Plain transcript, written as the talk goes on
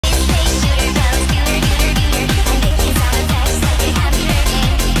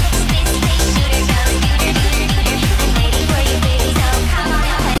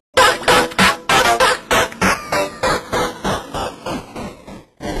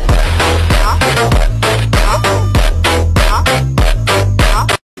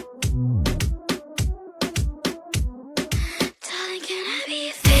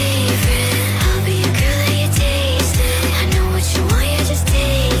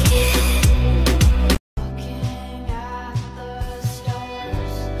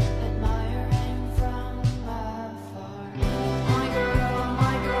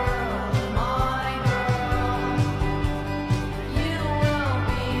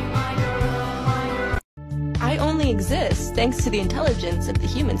exist thanks to the intelligence of the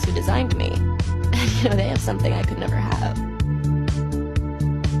humans who designed me. And they have something I could never have.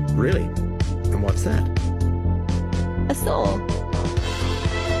 Really? And what's that? A soul.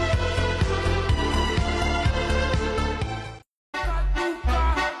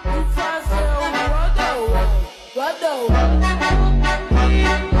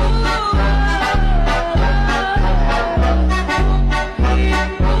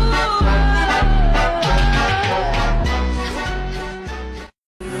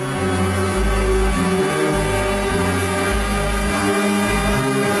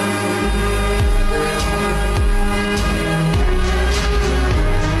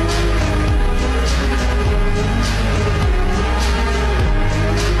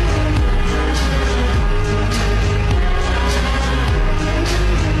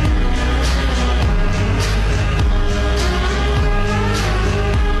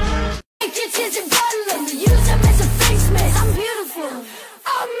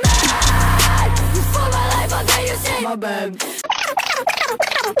 My bad.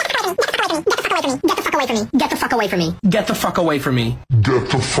 Get the fuck away from me. Get the fuck away from me. Get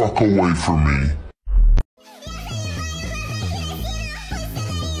the fuck away from me.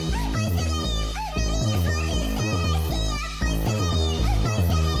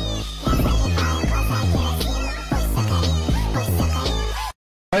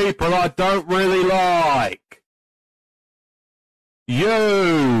 People I don't really like.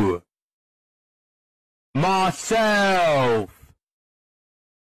 You. Myself.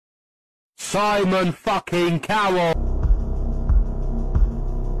 Simon fucking Cowell.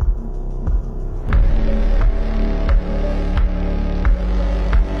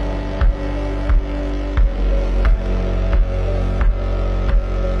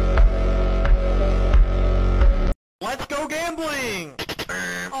 Let's go gambling!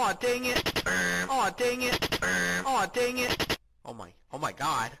 Aw, dang it. Aw, dang it. Aw, dang it. Oh my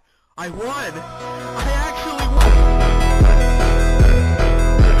god. I won! I actually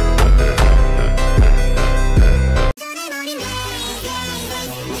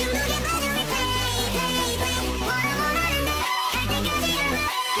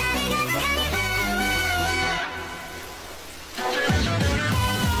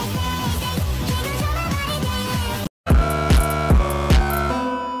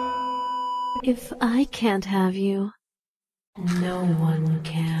If I can't have you, no one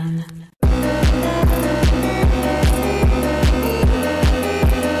can.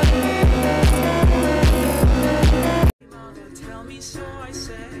 Tell me so I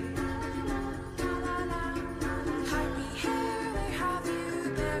say. Happy here they have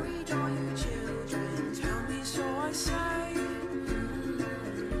you buried all your children. Tell me so I say.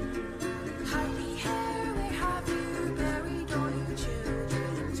 Happy here they have you buried all your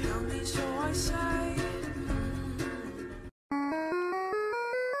children. Tell me so I say.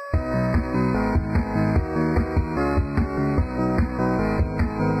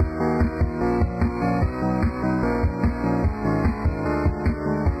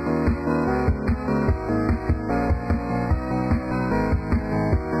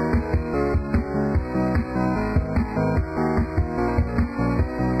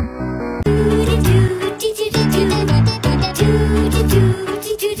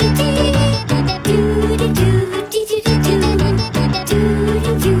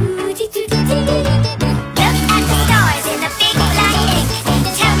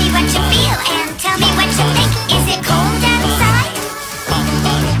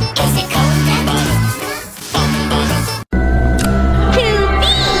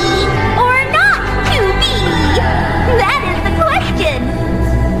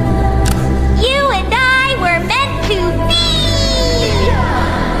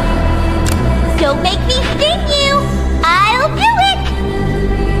 Don't make me sting you! I'll do it!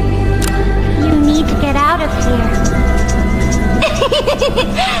 You need to get out of here.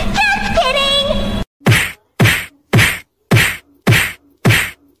 Just kidding!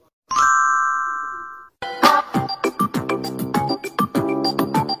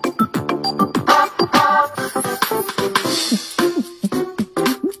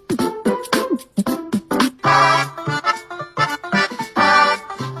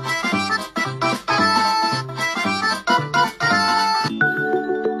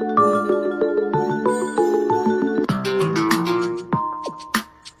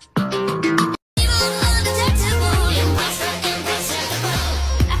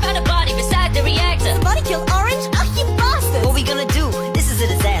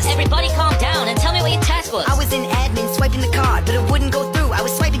 I was in admin swiping the card, but it wouldn't go through. I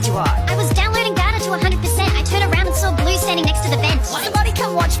was swiping too hard. I was downloading data to 100%. I turned around and saw Blue standing next to the vent. Somebody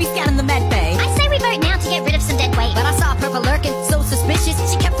come watch me scan in the med bay. I say we vote now to get rid of some dead weight.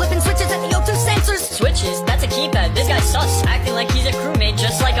 that's sus, acting like he's a crewmate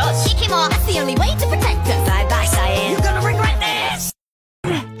just like us. Kick him off, that's the only way to protect us. Bye-bye, Cyan. You're gonna regret this!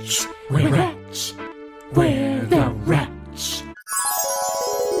 Wretch, we're wretch, we're the wretch.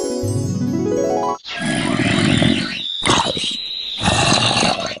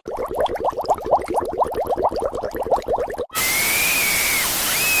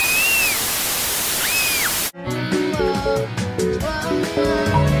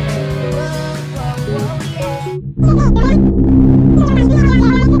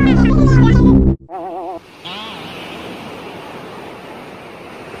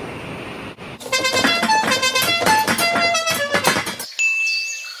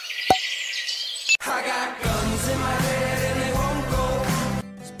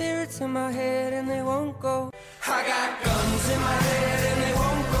 In my head and they won't go. I got guns in my head and they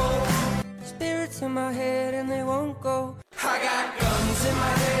won't go. Spirits in my head and they won't go. I got guns in my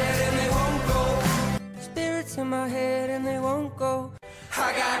head and they won't go. Spirits in my head and they won't go.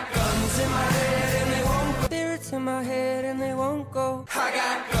 I got guns in my head and they won't go. Spirits in my head and they won't go. I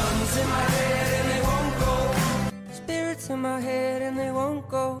got guns in my head and they won't go. Spirits in my head and they won't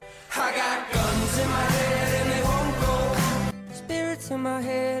go. I got guns in my head and they won't go. Spirits in my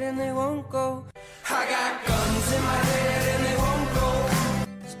head and they won't go. I got guns in my head and they won't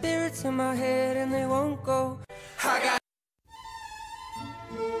go. Spirits in my head and they won't go. I got